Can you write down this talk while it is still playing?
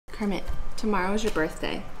Kermit, tomorrow's your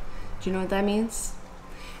birthday. Do you know what that means?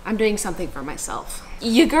 I'm doing something for myself.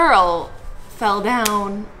 Your girl fell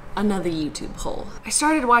down another YouTube hole. I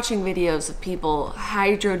started watching videos of people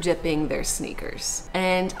hydro dipping their sneakers,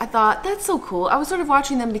 and I thought, that's so cool. I was sort of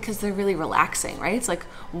watching them because they're really relaxing, right? It's like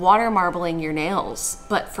water marbling your nails,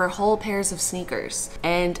 but for whole pairs of sneakers.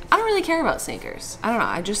 And I don't really care about sneakers. I don't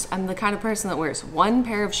know, I'm the kind of person that wears one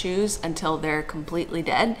pair of shoes until they're completely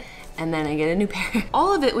dead, and then I get a new pair.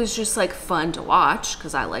 All of it was just like fun to watch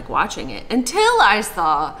because I like watching it, until I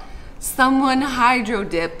saw someone hydro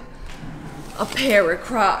dip a pair of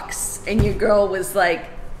Crocs, and your girl was like,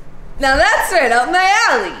 now that's right up my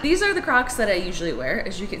alley. These are the Crocs that I usually wear.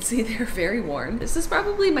 As you can see, they're very worn. This is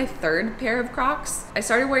probably my third pair of Crocs. I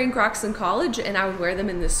started wearing Crocs in college, and I would wear them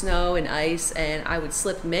in the snow and ice, and I would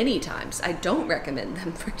slip many times. I don't recommend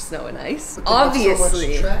them for snow and ice,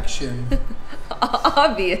 obviously. So much traction.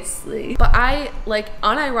 Obviously. But I like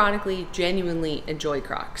unironically, genuinely enjoy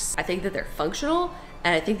Crocs. I think that they're functional,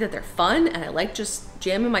 and I think that they're fun, and I like just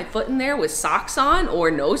jamming my foot in there with socks on or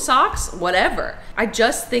no socks, whatever. I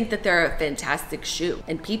just think that they're a fantastic shoe,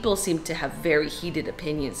 and people seem to have very heated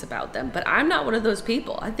opinions about them, but I'm not one of those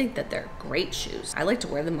people. I think that they're great shoes. I like to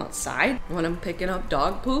wear them outside when I'm picking up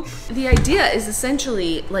dog poop. The idea is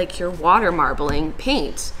essentially like you're water marbling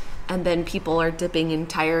paint, and then people are dipping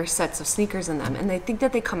entire sets of sneakers in them, and they think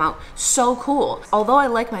that they come out so cool. Although I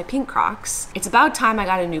like my pink Crocs, it's about time I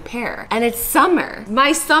got a new pair, and it's summer.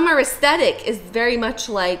 My summer aesthetic is very much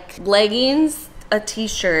like leggings, a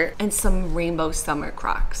t-shirt, and some rainbow summer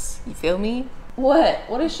Crocs. You feel me?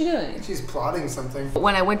 What is she doing? She's plotting something.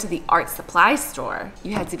 When I went to the art supply store,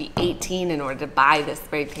 you had to be 18 in order to buy this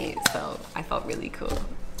spray paint, so I felt really cool.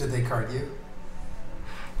 Did they card you?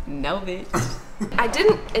 No, bitch. I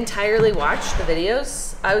didn't entirely watch the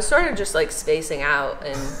videos. I was sort of just like spacing out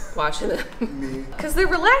and watching them because they're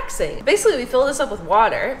relaxing. Basically, we fill this up with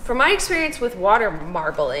water. From my experience with water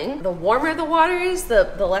marbling, the warmer the water is, the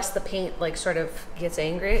less the paint like sort of gets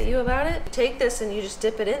angry at you about it. You take this and you just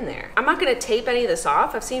dip it in there. I'm not gonna tape any of this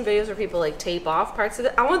off. I've seen videos where people like tape off parts of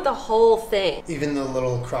it. I want the whole thing. Even the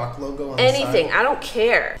little Croc logo on anything, the side? I don't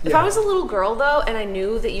care. Yeah. If I was a little girl though, and I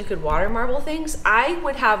knew that you could water marble things, I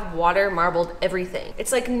would have water marbled everything.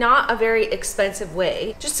 It's like not a very expensive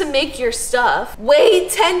way just to make your stuff way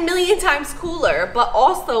 10 million times cooler, but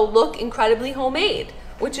also look incredibly homemade,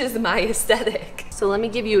 which is my aesthetic. So let me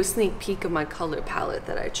give you a sneak peek of my color palette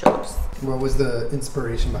that I chose. What was the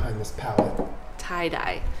inspiration behind this palette?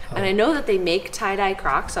 Tie-dye. Oh. And I know that they make tie-dye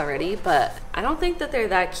Crocs already, but I don't think that they're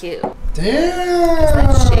that cute. Damn! Is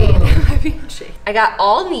that shade? Shade. I got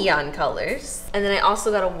all neon colors, and then I also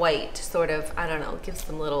got a white to sort of, I don't know, give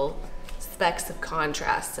some little specks of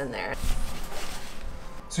contrast in there.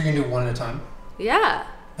 So you're gonna do one at a time? Yeah.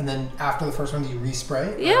 And then after the first one, do you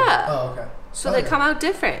respray? Yeah. Oh, okay. So they come out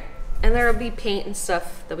different. And there will be paint and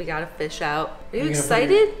stuff that we gotta fish out. Are you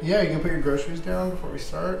excited? Yeah, you can put your groceries down before we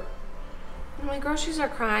start. My groceries are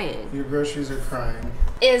crying. Your groceries are crying.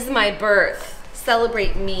 Is my birth.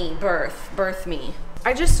 Celebrate me, birth me.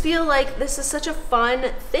 I just feel like this is such a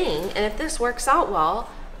fun thing, and if this works out well,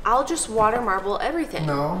 I'll just water marble everything.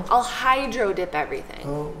 No. I'll hydro dip everything.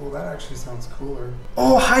 Oh, well that actually sounds cooler.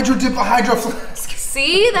 Oh, hydro dip a hydro flask.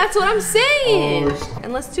 See, that's what I'm saying. Oh.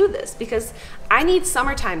 And let's do this because I need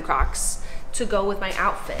summertime Crocs to go with my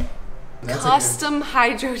outfit. That's custom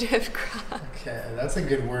hydro dip Crocs. Okay, that's a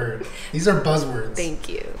good word. These are buzzwords. Thank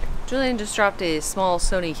you. Julian just dropped a small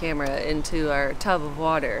Sony camera into our tub of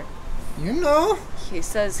water. You know. He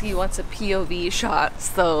says he wants a POV shot,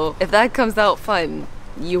 so if that comes out fun,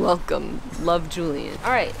 you're welcome. Love, Julian.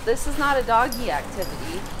 All right, this is not a doggy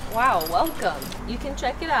activity. Wow, welcome. You can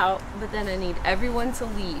check it out, but then I need everyone to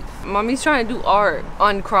leave. Mommy's trying to do art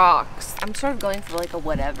on Crocs. I'm sort of going for like a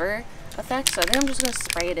whatever effect, so I think I'm just gonna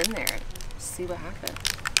spray it in there. See what happens.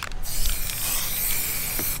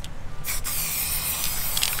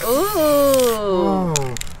 Ooh.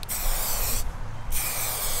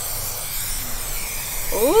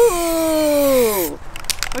 Ooh.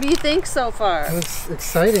 What do you think so far? That's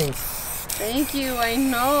exciting. Thank you, I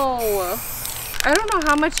know. I don't know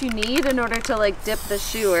how much you need in order to like dip the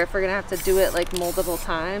shoe, or if we're gonna have to do it like multiple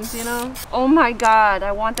times, you know? Oh my God,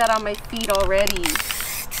 I want that on my feet already.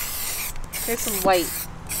 Here's some white.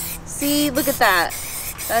 See, look at that.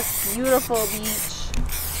 That's beautiful, beach.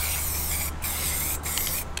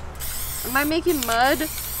 Am I making mud?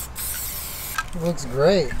 It looks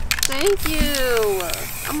great. Thank you.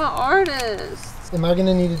 I'm an artist. Am I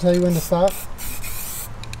gonna need to tell you when to stop?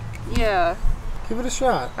 Yeah. Give it a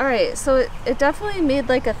shot. All right, so it definitely made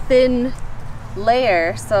like a thin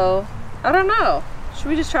layer, so I don't know. Should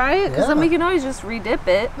we just try it? Because then we can always just re-dip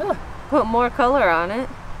it. Yeah. Put more color on it.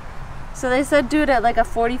 So they said do it at like a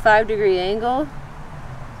 45-degree angle.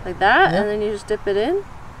 Like that, and then you just dip it in.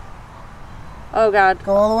 Oh God.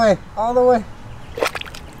 Go all the way. All the way.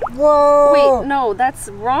 Whoa! Wait, no, that's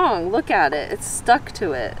wrong. Look at it. It's stuck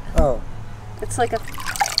to it. Oh. It's like a...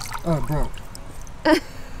 Oh, it broke.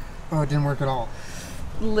 Oh, it didn't work at all.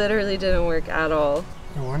 Literally didn't work at all.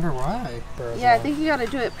 I wonder why. Yeah, I think you gotta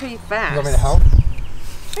do it pretty fast. You want me to help?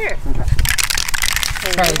 Sure. Okay.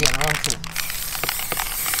 Try it again, round 2.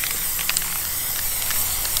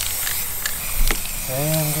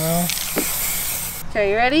 And go.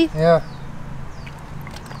 Okay, you ready? Yeah.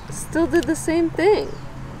 Still did the same thing.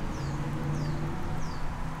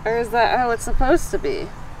 Or is that how it's supposed to be?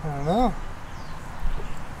 I don't know.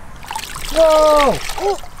 Whoa!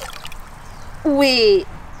 Oh. Wait,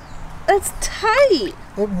 that's tight.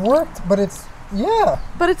 It worked, but it's, yeah.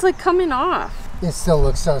 But it's like coming off. It still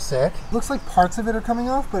looks so sick. Looks like parts of it are coming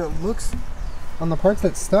off, but it looks, on the parts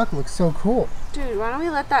that stuck, looks so cool. Dude, why don't we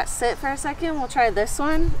let that sit for a second? We'll try this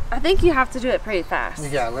one. I think you have to do it pretty fast.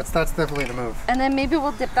 Yeah, that's definitely the move. And then maybe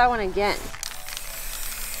we'll dip that one again.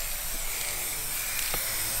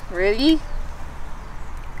 Ready?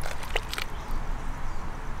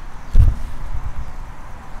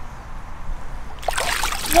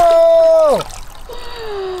 Whoa!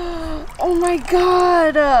 Oh my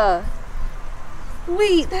God!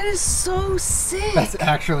 Wait, that is so sick. That's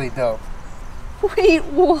actually dope. Wait,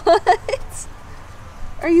 what?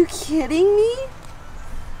 Are you kidding me?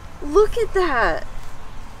 Look at that.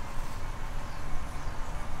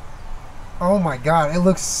 Oh my God, it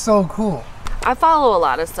looks so cool. I follow a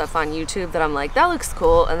lot of stuff on YouTube that I'm like, that looks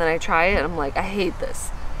cool, and then I try it and I'm like, I hate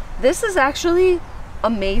this. This is actually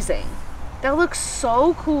amazing. That looks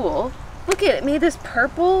so cool. Look at it, made this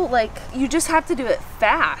purple. Like, you just have to do it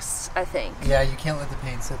fast, I think. Yeah, you can't let the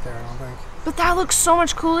paint sit there, I don't think. But that looks so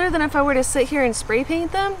much cooler than if I were to sit here and spray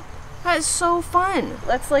paint them. That is so fun.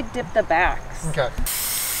 Let's like dip the backs. Okay.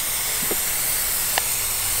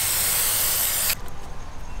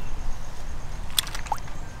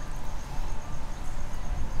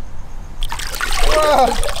 Whoa!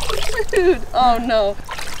 Dude, oh no.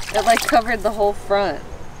 It like covered the whole front.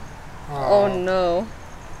 Oh no.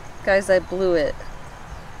 Guys, I blew it.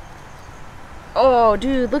 Oh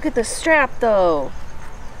dude, look at the strap though.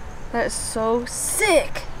 That is so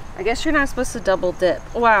sick. I guess you're not supposed to double dip.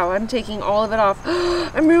 Wow, I'm taking all of it off.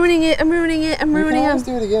 I'm ruining it, I'm ruining it, I'm ruining them. Let's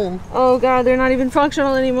do it again. Oh God, they're not even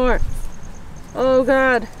functional anymore. Oh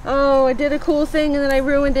God. Oh, I did a cool thing and then I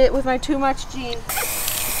ruined it with my too much gene.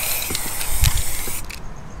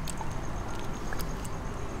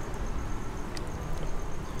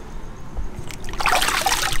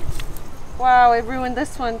 Wow, I ruined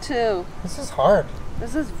this one too. This is hard.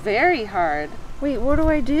 This is very hard. Wait, what do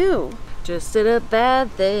I do? Just did a bad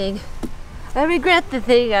thing. I regret the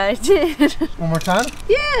thing I did. One more time?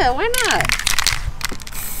 Yeah, why not?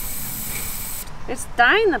 It's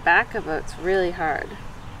dyeing the back of it. It's really hard.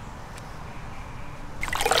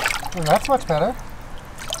 Well, that's much better.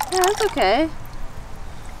 Yeah, that's okay.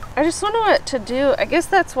 I just don't know what to do. I guess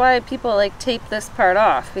that's why people like tape this part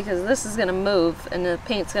off, because this is gonna move and the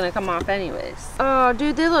paint's gonna come off anyways. Oh,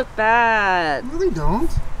 dude, they look bad. You really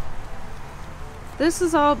don't. This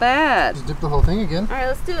is all bad. Just dip the whole thing again. All right,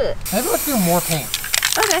 let's do it. Maybe let's do more paint.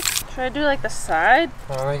 Okay. Should I do like the side?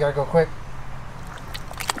 Oh, you gotta go quick.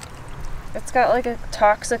 It's got like a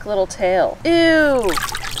toxic little tail. Ew.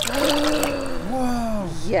 Whoa.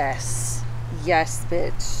 Yes. Yes,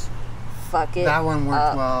 bitch. Fuck it. That one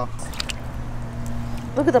worked well.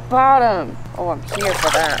 Look at the bottom. Oh, I'm here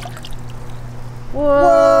for that.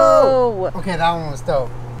 Whoa. Okay, that one was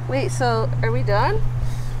dope. Wait, so are we done?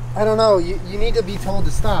 I don't know. You need to be told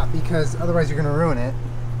to stop because otherwise you're gonna ruin it.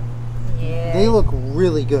 Yeah. They look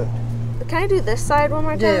really good. Can I do this side one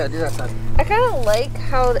more time? Yeah, do that side. I kind of like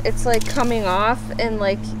how it's like coming off and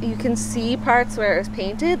like you can see parts where it was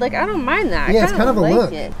painted. Like I don't mind that. Yeah, I it's kind of a like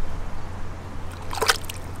look. It.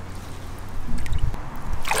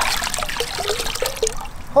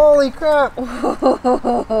 Holy crap!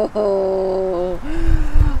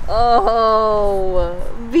 Oh,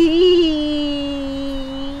 B.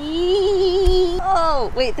 Oh,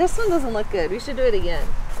 wait, this one doesn't look good. We should do it again.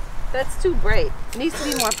 That's too bright. It needs to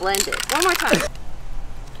be more blended. One more time.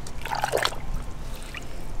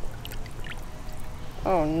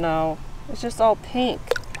 Oh no, it's just all pink.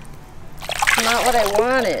 It's not what I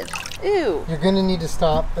wanted. Ew. You're gonna need to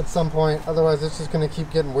stop at some point, otherwise it's just gonna keep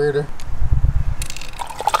getting weirder.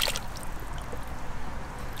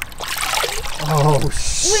 Oh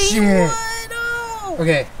shit! Wait, what?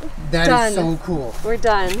 Okay, that Done. is so cool. We're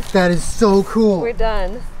done. That is so cool. We're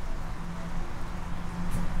done.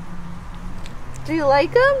 Do you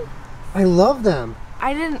like them? I love them.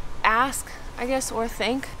 I didn't ask, I guess, or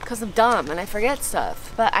think, because I'm dumb and I forget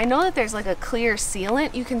stuff. But I know that there's like a clear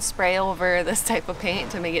sealant you can spray over this type of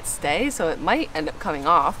paint to make it stay, so it might end up coming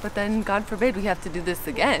off, but then God forbid we have to do this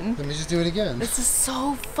again. Let me just do it again. This is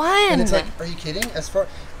so fun. And it's like, are you kidding?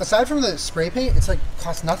 Aside from the spray paint, it's like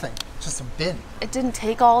costs nothing. It's just a bin. It didn't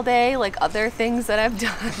take all day like other things that I've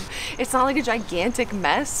done. It's not like a gigantic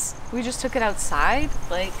mess. We just took it outside.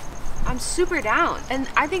 Like, I'm super down. And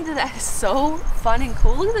I think that is so fun and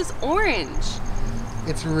cool. Look at this orange.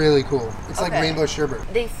 It's really cool. It's like rainbow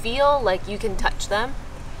sherbet. They feel like you can touch them,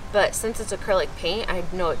 but since it's acrylic paint, I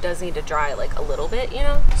know it does need to dry like a little bit, you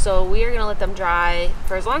know? So we are gonna let them dry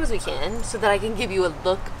for as long as we can so that I can give you a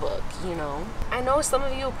lookbook, you know? I know some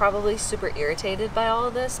of you are probably super irritated by all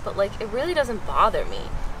of this, but like, it really doesn't bother me.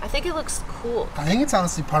 I think it looks cool. I think it's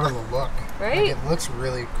honestly part of the look. Right? Like, it looks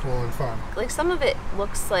really cool and fun. Like, some of it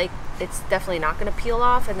looks like it's definitely not gonna peel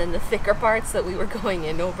off, and then the thicker parts that we were going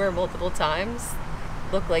in over multiple times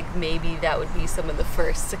look like maybe that would be some of the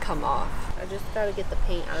first to come off. I just gotta get the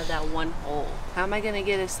paint out of that one hole. How am I gonna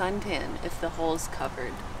get a suntan if the hole's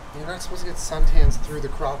covered? You're not supposed to get suntans through the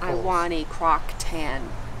croc holes. I want a croc tan.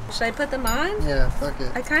 Should I put them on? Yeah, fuck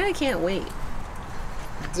it. I kinda can't wait.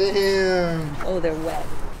 Damn. Oh, they're wet.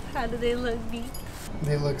 How do they look, B?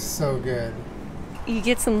 They look so good. You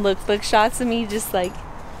get some lookbook shots of me just like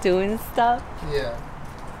doing stuff. Yeah.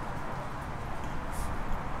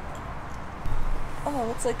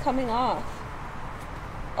 Oh, it's like coming off.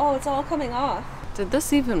 Oh, it's all coming off. Did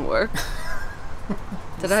this even work?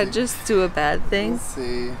 Did I just do a bad thing? Let's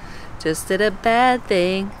see. Just did a bad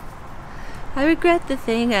thing. I regret the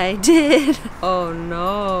thing I did. Oh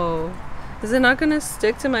no. Is it not gonna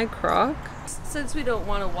stick to my Croc? Since we don't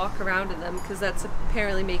want to walk around in them because that's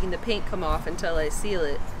apparently making the paint come off until I seal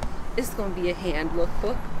it, it's gonna be a hand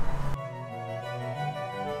lookbook.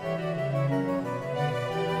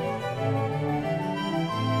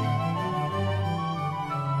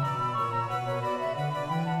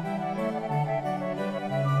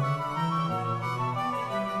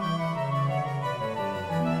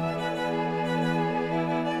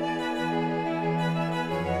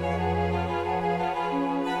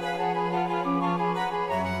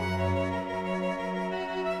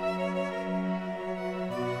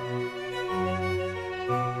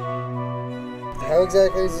 How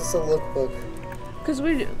exactly is this a lookbook? Because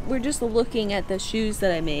we're just looking at the shoes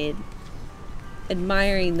that I made,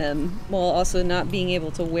 admiring them, while also not being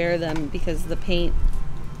able to wear them because the paint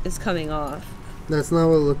is coming off. That's not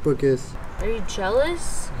what a lookbook is. Are you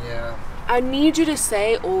jealous? Yeah. I need you to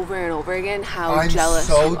say over and over again how jealous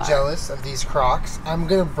you I'm are. so jealous of these Crocs. I'm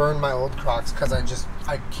gonna burn my old Crocs because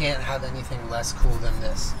I can't have anything less cool than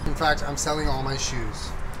this. In fact, I'm selling all my shoes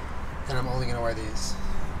and I'm only gonna wear these.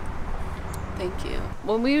 Thank you.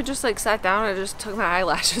 When we just like sat down, I just took my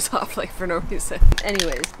eyelashes off like for no reason.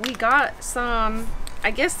 Anyways, we got some,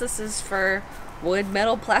 I guess this is for wood,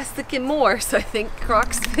 metal, plastic, and more. So I think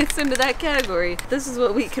Crocs fits into that category. This is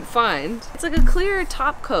what we could find. It's like a clear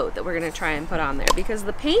top coat that we're gonna try and put on there because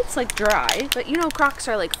the paint's like dry, but you know Crocs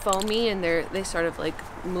are like foamy and they sort of like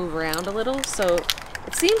move around a little. So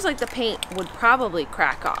it seems like the paint would probably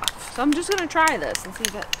crack off. So I'm just gonna try this and see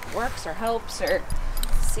if it works or helps or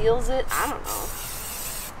seals it. I don't know.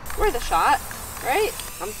 Worth a shot, right?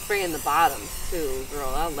 I'm spraying the bottoms too, girl.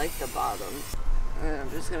 I like the bottoms. And I'm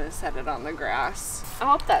just gonna set it on the grass. I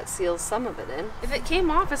hope that seals some of it in. If it came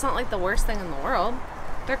off, it's not like the worst thing in the world.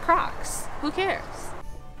 They're Crocs. Who cares?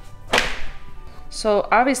 So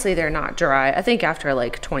obviously they're not dry. I think after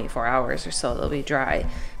like 24 hours or so they'll be dry.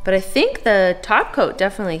 But I think the top coat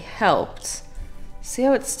definitely helped. See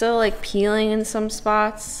how it's still like peeling in some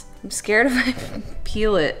spots? I'm scared if I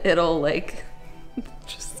peel it, it'll like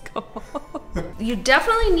just go off. You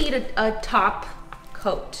definitely need a top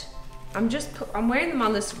coat. I'm wearing them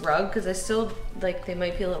on this rug because I still, like, they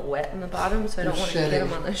might be a little wet in the bottom, so I don't want to get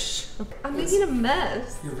them on the shoe. I'm making a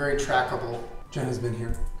mess. You're very trackable. Jenna's been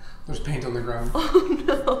here. There's paint on the ground. Oh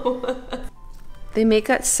no. They make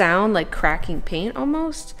that sound like cracking paint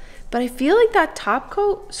almost, but I feel like that top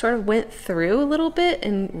coat sort of went through a little bit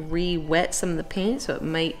and re-wet some of the paint, so it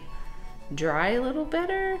might dry a little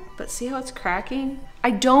better. But see how it's cracking?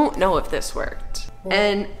 I don't know if this worked.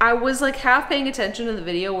 And I was like half paying attention to the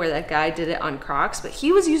video where that guy did it on Crocs, but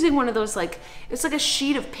he was using one of those like, it's like a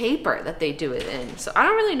sheet of paper that they do it in. So I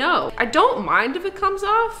don't really know. I don't mind if it comes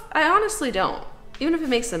off. I honestly don't, even if it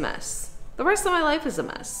makes a mess. The rest of my life is a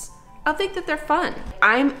mess. I think that they're fun.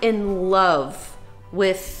 I'm in love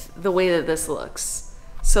with the way that this looks.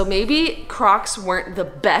 So maybe Crocs weren't the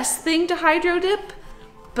best thing to hydro dip,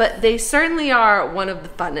 but they certainly are one of the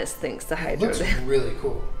funnest things to hydro dip. It looks really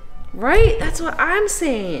cool. Right? That's what I'm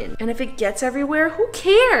saying. And if it gets everywhere, who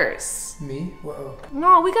cares? Me? Whoa.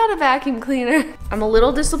 No, we got a vacuum cleaner. I'm a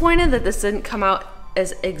little disappointed that this didn't come out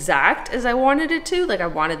as exact as I wanted it to. Like, I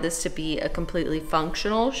wanted this to be a completely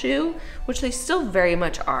functional shoe, which they still very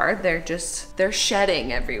much are. They're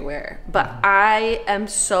shedding everywhere. But I am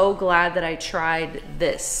so glad that I tried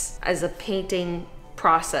this as a painting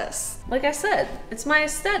process. Like I said, it's my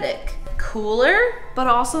aesthetic. Cooler, but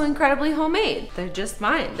also incredibly homemade. They're just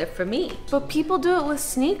mine, they're for me. But people do it with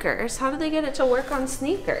sneakers. How do they get it to work on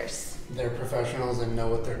sneakers? They're professionals and know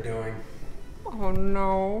what they're doing. Oh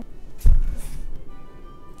no.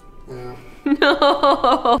 Yeah.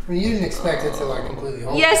 No. I mean, you didn't expect it to like completely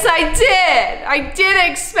hold. Yes, I did. I did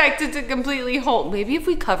expect it to completely hold. Maybe if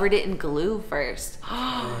we covered it in glue first.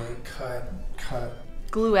 Cut.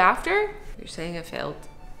 Glue after? You're saying it failed.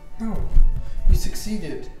 No, you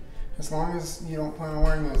succeeded. As long as you don't plan on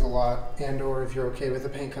wearing those a lot, and or if you're okay with the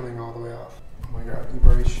paint coming all the way off. Oh my god, you've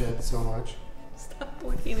already shed so much. Stop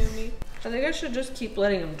looking at me. I think I should just keep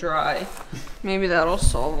letting them dry. Maybe that'll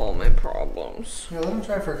solve all my problems. Yeah, let them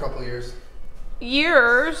dry for a couple years.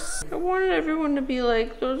 Years? I wanted everyone to be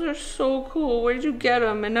like, those are so cool, where'd you get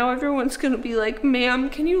them? And now everyone's gonna be like, ma'am,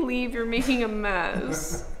 can you leave? You're making a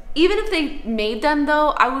mess. Even if they made them though,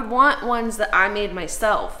 I would want ones that I made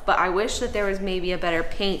myself, but I wish that there was maybe a better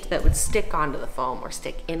paint that would stick onto the foam or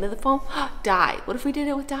stick into the foam. Dye. What if we did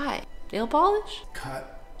it with dye? Nail polish?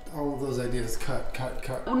 Cut. All of those ideas, cut.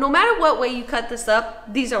 No matter what way you cut this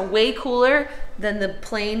up, these are way cooler than the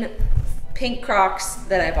plain pink Crocs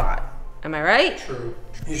that I bought. Am I right? True.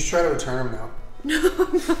 You should try to return them now.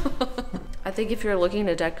 No. I think if you're looking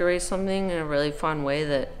to decorate something in a really fun way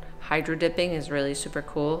that hydro dipping is really super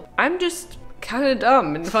cool. I'm just kind of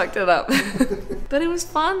dumb and fucked it up. But it was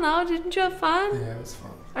fun though, didn't you have fun? Yeah, it was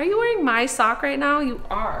fun. Are you wearing my sock right now? You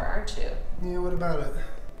are, aren't you? Yeah, what about it?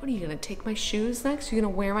 What are you gonna take my shoes next? You're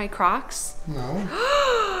gonna wear my Crocs?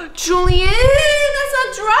 No. Julian,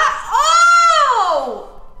 that's a drop.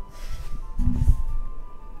 Oh!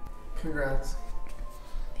 Congrats.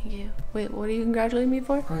 Thank you. Wait, what are you congratulating me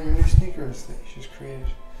for? Oh, your new sneakers that you just created.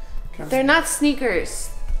 They're not sneakers.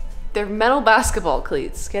 They're metal basketball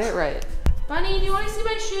cleats. Get it right. Bunny, do you want to see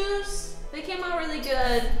my shoes? They came out really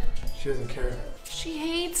good. She doesn't care. She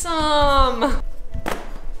hates them.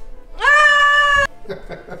 Ah!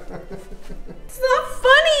 It's not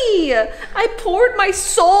funny. I poured my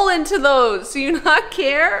soul into those. Do you not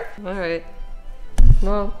care? All right.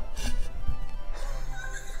 Well.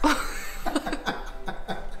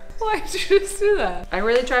 Why did you just do that? I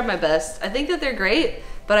really tried my best. I think that they're great,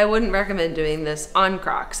 but I wouldn't recommend doing this on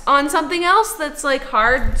Crocs. On something else that's like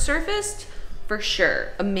hard surfaced, for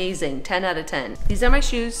sure. Amazing, 10 out of 10. These are my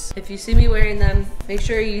shoes. If you see me wearing them, make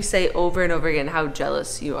sure you say over and over again how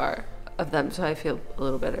jealous you are of them so I feel a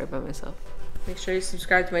little better about myself. Make sure you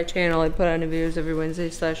subscribe to my channel. I put out new videos every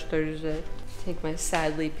Wednesday/Thursday. Take my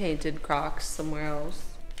sadly painted Crocs somewhere else.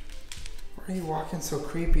 Why are you walking so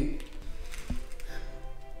creepy?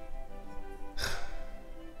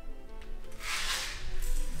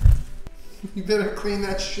 You better clean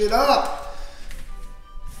that shit up.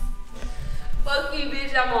 Fuck you,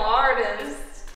 bitch, I'm an artist.